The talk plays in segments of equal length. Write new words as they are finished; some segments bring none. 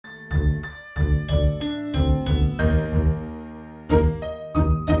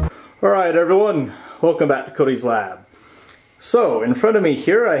Alright everyone, welcome back to Cody's Lab. So, in front of me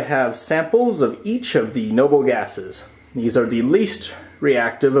here I have samples of each of the noble gases. These are the least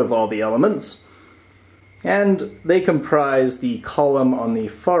reactive of all the elements, and they comprise the column on the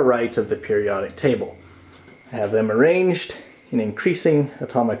far right of the periodic table. I have them arranged in increasing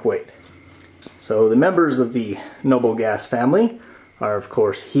atomic weight. So the members of the noble gas family are of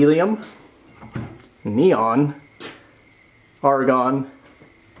course helium, neon, argon,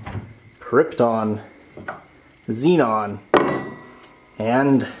 Krypton, Xenon,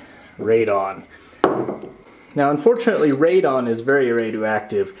 and Radon. Now unfortunately Radon is very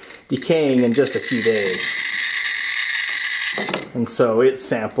radioactive, decaying in just a few days. And so its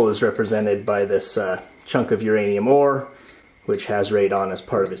sample is represented by this chunk of uranium ore, which has radon as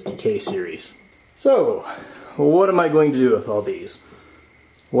part of its decay series. So, what am I going to do with all these?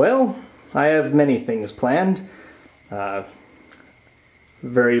 Well, I have many things planned.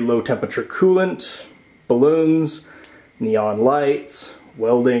 Very low temperature coolant, balloons, neon lights,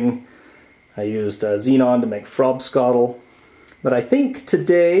 welding. I used xenon to make frobscottle. But I think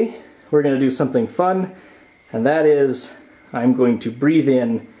today we're going to do something fun, and that is I'm going to breathe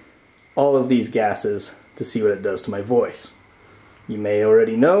in all of these gases to see what it does to my voice. You may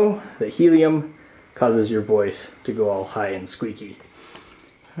already know that helium causes your voice to go all high and squeaky.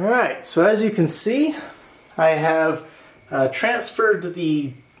 Alright, so as you can see, I have transferred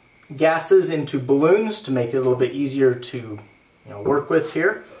the gases into balloons to make it a little bit easier to work with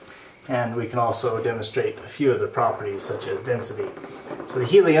here. And we can also demonstrate a few other properties such as density. So the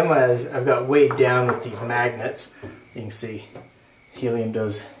helium I've got weighed down with these magnets. You can see helium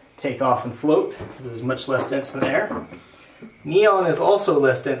does take off and float because it's much less dense than air. Neon is also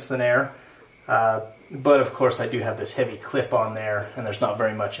less dense than air, but of course I do have this heavy clip on there, and there's not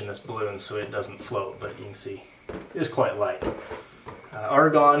very much in this balloon, so it doesn't float, but you can see it is quite light.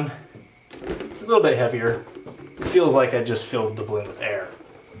 Argon is a little bit heavier. It feels like I just filled the balloon with air.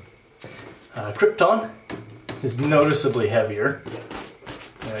 Krypton is noticeably heavier.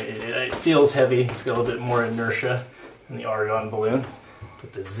 It feels heavy, it's got a little bit more inertia than the argon balloon.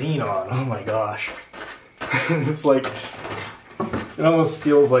 But the xenon, oh my gosh. It's like, it almost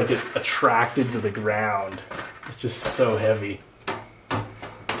feels like it's attracted to the ground. It's just so heavy.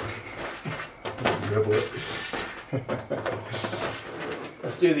 Dribble it.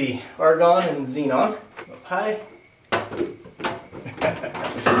 Let's do the argon and xenon. Up high. You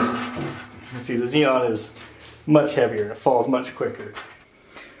can see the xenon is much heavier and it falls much quicker.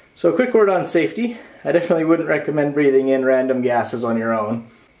 So a quick word on safety. I definitely wouldn't recommend breathing in random gases on your own.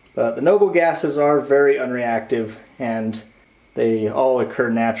 But the noble gases are very unreactive and they all occur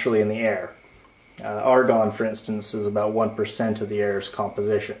naturally in the air. Argon, for instance, is about 1% of the air's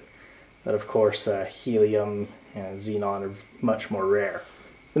composition. But of course helium and xenon are much more rare.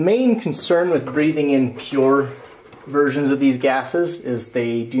 The main concern with breathing in pure versions of these gases is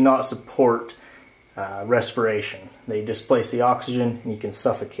they do not support respiration. They displace the oxygen and you can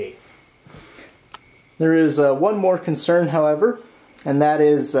suffocate. There is one more concern, however, and that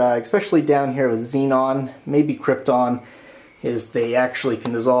is, especially down here with xenon, maybe krypton, is they actually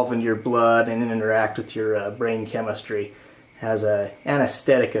can dissolve into your blood and interact with your brain chemistry. It has an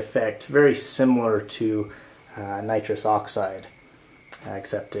anesthetic effect very similar to nitrous oxide,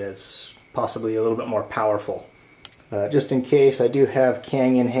 except it's possibly a little bit more powerful. Just in case, I do have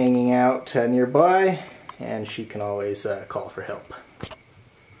Canyon hanging out nearby, and she can always call for help.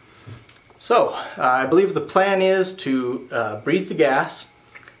 So, I believe the plan is to breathe the gas,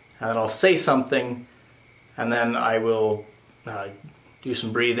 and then I'll say something, and then I will do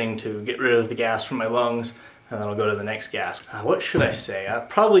some breathing to get rid of the gas from my lungs, and then I'll go to the next gas. What should I say?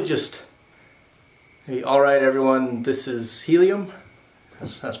 Probably just, maybe, alright everyone, this is helium.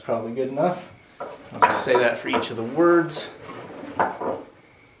 That's probably good enough. I'll just say that for each of the words. At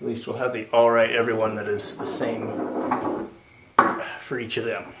least we'll have the alright everyone that is the same for each of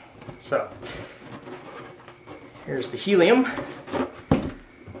them. So, here's the helium.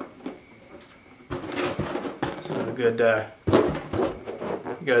 So a good,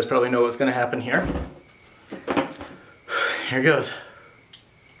 you guys probably know what's going to happen here. Here goes.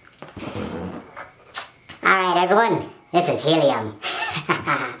 Alright everyone, this is helium.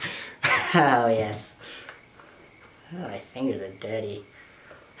 Oh yes. Oh, my fingers are dirty.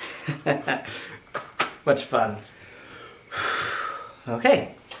 Much fun.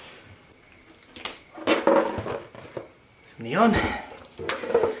 Okay. Some neon.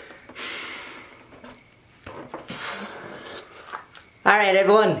 Alright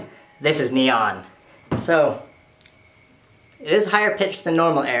everyone, this is neon. So, it is higher pitched than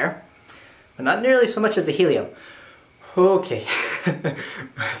normal air, but not nearly so much as the helium. Okay,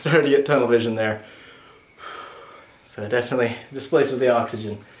 I started to get tunnel vision there. So it definitely displaces the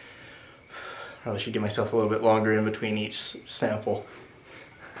oxygen. Probably should give myself a little bit longer in between each sample.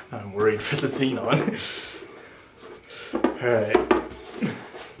 I'm worried for the xenon. Alright.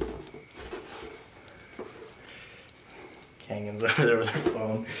 Kangan's over there with her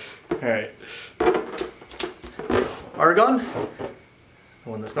phone. Alright. Argon, the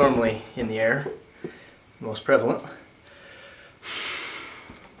one that's normally in the air, most prevalent.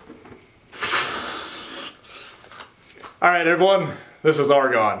 Alright everyone, this is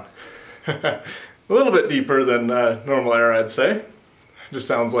Argon. A little bit deeper than normal air, I'd say. Just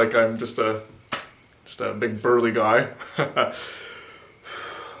sounds like I'm just a big burly guy.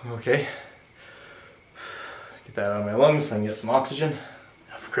 Okay. Get that out of my lungs so I can get some oxygen.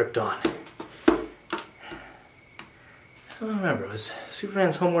 Now for Krypton. I don't remember, was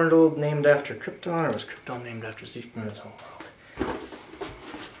Superman's homeworld named after Krypton, or was Krypton named after Superman's homeworld?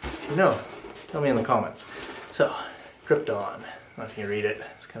 You know, tell me in the comments. So, Krypton. I don't know if you can read it.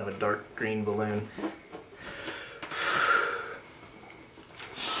 It's kind of a dark green balloon.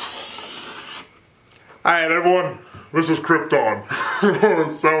 Alright everyone, this is Krypton.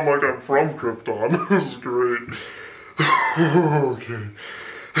 It sounds like I'm from Krypton. This is great. Okay.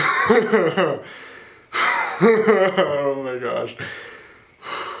 Oh my gosh.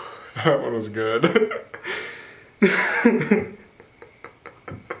 That one was good.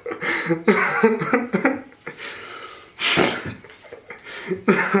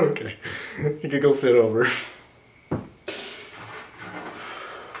 Okay, you could go fit over.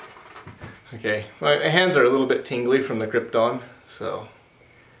 Okay, my hands are a little bit tingly from the Krypton, so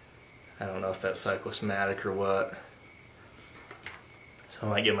I don't know if that's psychosomatic or what. So I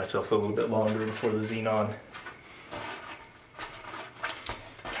might give myself a little bit longer before the xenon.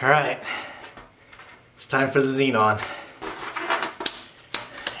 Alright, it's time for the xenon.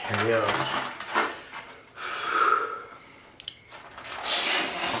 Here he goes.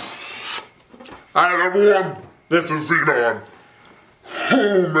 Alright everyone, this is Xenon.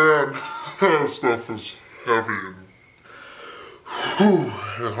 Oh man, that stuff is heavy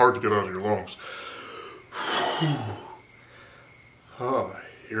and hard to get out of your lungs. Oh, my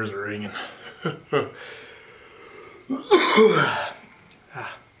ears are ringing.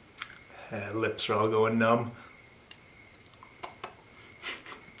 Lips are all going numb.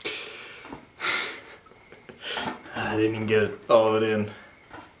 I didn't even get all of it in.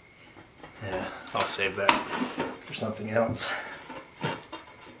 Yeah, I'll save that for something else.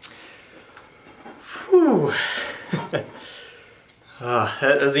 Whew.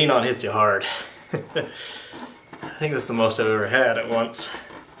 That xenon hits you hard. I think this is the most I've ever had at once.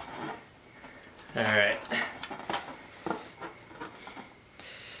 Alright.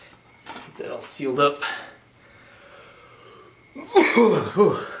 Get that all sealed up.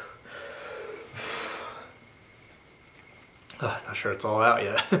 Oh, not sure it's all out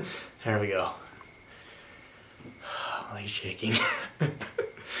yet. There we go. My leg's shaking.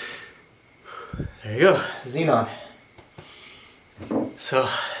 There you go, xenon. So,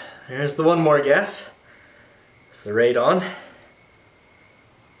 there's the one more gas. It's the radon.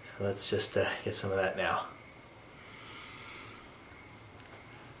 So let's just get some of that now.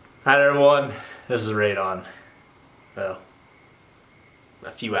 Hi everyone, this is radon. Well,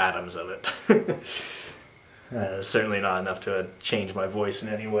 a few atoms of it. Certainly not enough to change my voice in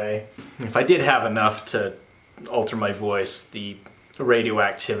any way. If I did have enough to alter my voice, the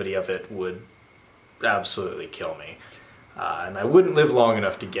radioactivity of it would absolutely kill me. And I wouldn't live long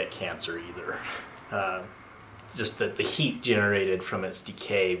enough to get cancer either. Just that the heat generated from its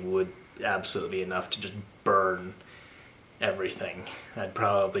decay would absolutely be enough to just burn everything. I'd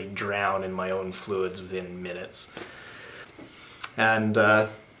probably drown in my own fluids within minutes. And I'm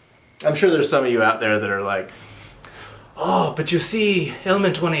sure there's some of you out there that are like, oh, but you see,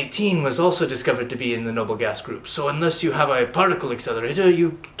 element 118 was also discovered to be in the noble gas group, so unless you have a particle accelerator,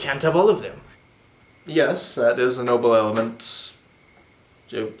 you can't have all of them. Yes, that is a noble element,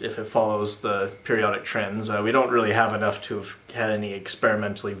 if it follows the periodic trends. We don't really have enough to have had any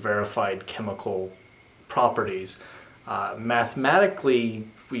experimentally verified chemical properties. Mathematically,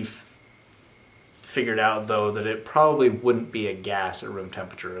 we've figured out, though, that it probably wouldn't be a gas at room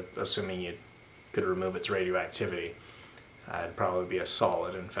temperature, assuming you could remove its radioactivity. It'd probably be a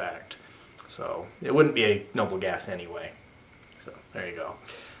solid, in fact. So it wouldn't be a noble gas anyway. So there you go.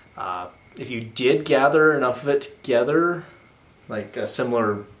 If you did gather enough of it together, like a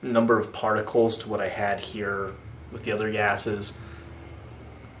similar number of particles to what I had here with the other gases,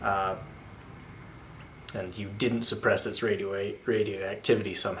 and you didn't suppress its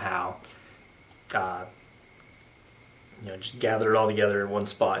radioactivity somehow, just gather it all together in one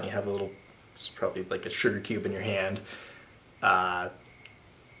spot, and you have a little, it's probably like a sugar cube in your hand,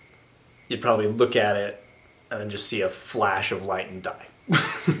 you'd probably look at it and then just see a flash of light and die.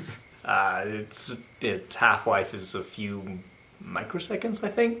 Its half-life is a few microseconds, I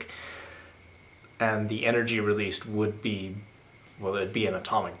think, and the energy released would be, well, it'd be an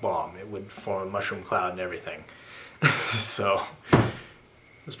atomic bomb. It would form a mushroom cloud and everything. So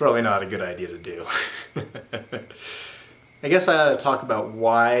it's probably not a good idea to do. I guess I ought to talk about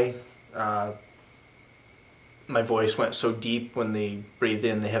why my voice went so deep when they breathed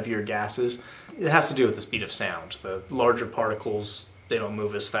in the heavier gases. It has to do with the speed of sound. The larger particles, they don't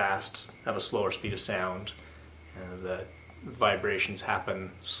move as fast, have a slower speed of sound, and the vibrations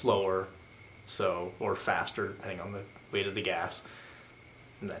happen slower, or faster, depending on the weight of the gas,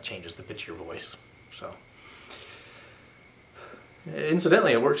 and that changes the pitch of your voice. So,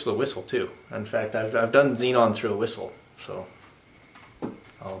 incidentally, it works with a whistle too. In fact, I've done Xenon through a whistle, so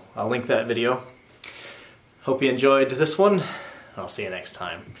I'll link that video. Hope you enjoyed this one. I'll see you next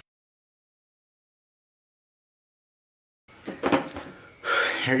time.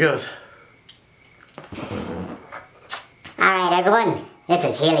 Here goes. Alright everyone, this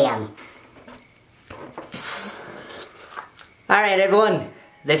is Helium. Alright everyone,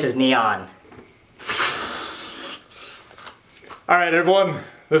 this is Neon. Alright everyone,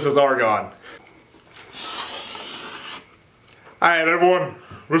 this is Argon. Alright everyone,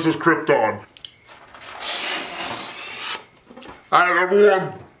 this is Krypton. Alright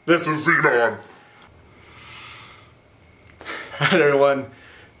everyone, this is Xenon. Alright everyone,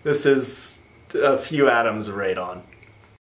 this is a few atoms of Radon.